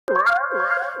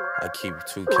I keep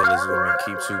 2 killers with me,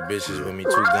 keep 2 bitches with me, 2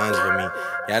 guns with me.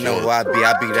 Y'all know who I be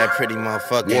that pretty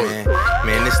motherfucker, man.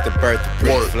 Man, this the birth of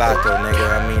Pretty Flocko, nigga.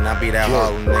 I mean, I be that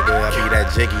Harlem nigga, I be that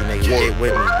Jiggy nigga. Get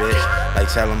with me, bitch. Like,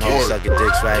 tell them hoes suck a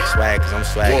dick, swag, cause I'm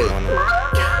swagging on them.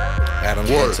 Got them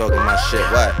talking my shit,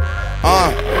 what?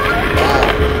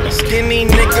 Skinny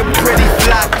nigga, Pretty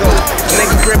Flocko.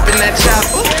 Nigga gripping that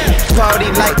chopper. Party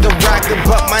like a rocker,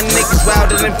 but my niggas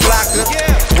wilder than Flocka.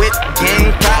 Whip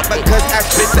gang popper, cause I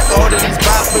spit to all of these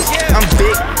boppers. I'm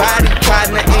big body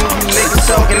partner, and you niggas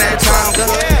talking that Tonka.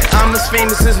 I'm as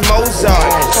famous as Mozart.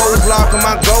 Hoes lock on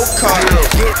my go-kart.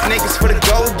 Get niggas for the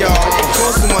gold yard. It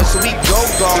costs so much, so we go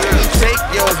guard. We take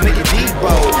yours, nigga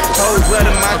Debo. Hoes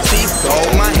letting my teeth go.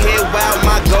 My hair wild,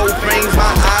 my gold frames, my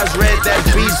eyes red, that's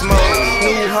beast mode.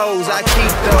 New hoes, I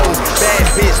keep those. Bad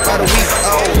bitch by the week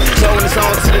old. Throwing us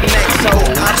on to the next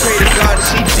hoe. I pray to God that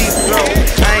she deep throat.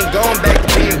 I ain't going back to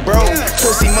being broke.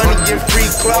 Pussy money and free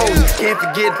clothes. Can't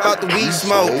forget about the weed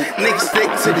smoke. Niggas stick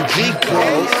to the G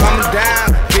code. Coming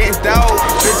down, getting dope.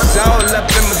 Bitches all up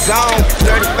in my zone.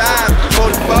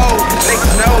 35, 44.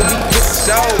 Niggas know we get the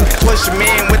show. Push a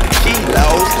man with the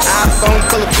kilos. iPhone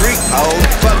full of freak hoes.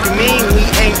 Fucking mean, we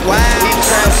ain't wild. We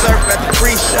try to surf at the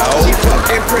pre-show. She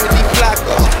fucking Pretty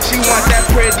Flocko. She want that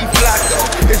Pretty Flocko.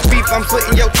 This beef, I'm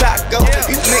splitting your taco.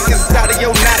 These niggas out of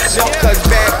your nacho. Cause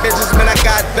bad bitches, man, I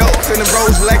got those. In the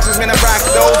Rose Lexus, man, I rock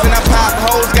those. And I pop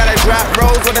hoes, gotta drop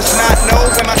rolls with a snot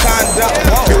nose in my condo.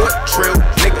 You a trill,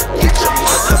 nigga, get your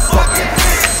motherfucking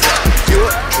hands up. You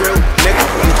a trill, nigga,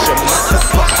 get your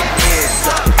motherfucking hands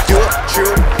up. You a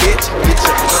trill, bitch, get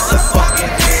your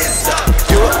motherfucking hands up.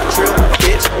 You a trill,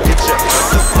 bitch, get your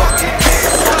motherfucking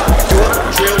hands up. You a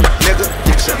trill, nigga,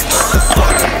 get your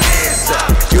motherfucking hands up.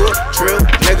 You a trill,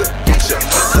 nigga, get your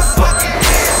motherfucking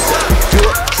hands up. You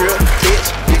a trill, bitch,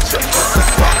 get your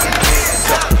motherfucking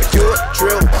hands up. You a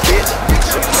trill, bitch, get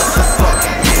your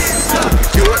motherfucking hands up.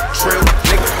 You a trill,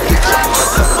 nigga, get your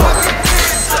motherfucking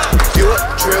hands up. You a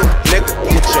trill, nigga,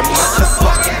 get your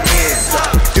motherfucking hands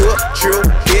up. You a trill,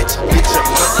 bitch, get your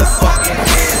motherfucking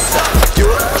hands up. You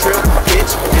a trill,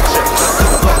 bitch, get your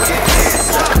motherfucking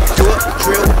hands up. You a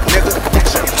trill, nigga, get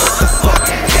your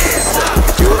motherfucking hands up.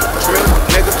 You a trill,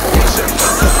 nigga, get your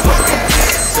motherfucking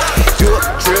hands up. You a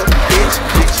trill, bitch,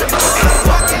 get your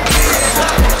motherfucking hands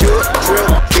up. You a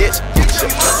trill, bitch, get your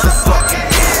motherfucking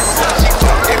hands up. She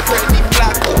fucking Pretty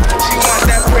Flocko. She want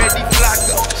that Pretty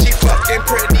Flocko. She fucking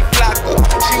Pretty Flocko.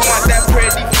 She want that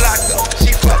Pretty Flocko.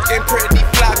 She fucking Pretty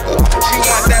Flocko. She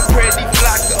want that Pretty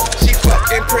Flocko. She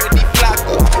fucking Pretty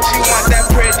Flocko. She want that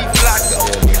Pretty Flocko.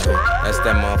 That's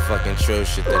that motherfucking trill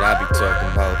shit that I be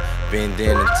talking about. Bend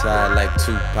in and tied like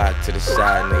Tupac to the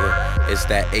side, nigga. It's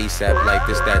that ASAP, like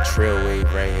this that trill wave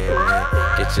right here, man.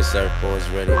 Get your surfboards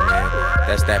ready, man.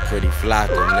 That's that Pretty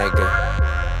Flocko, nigga.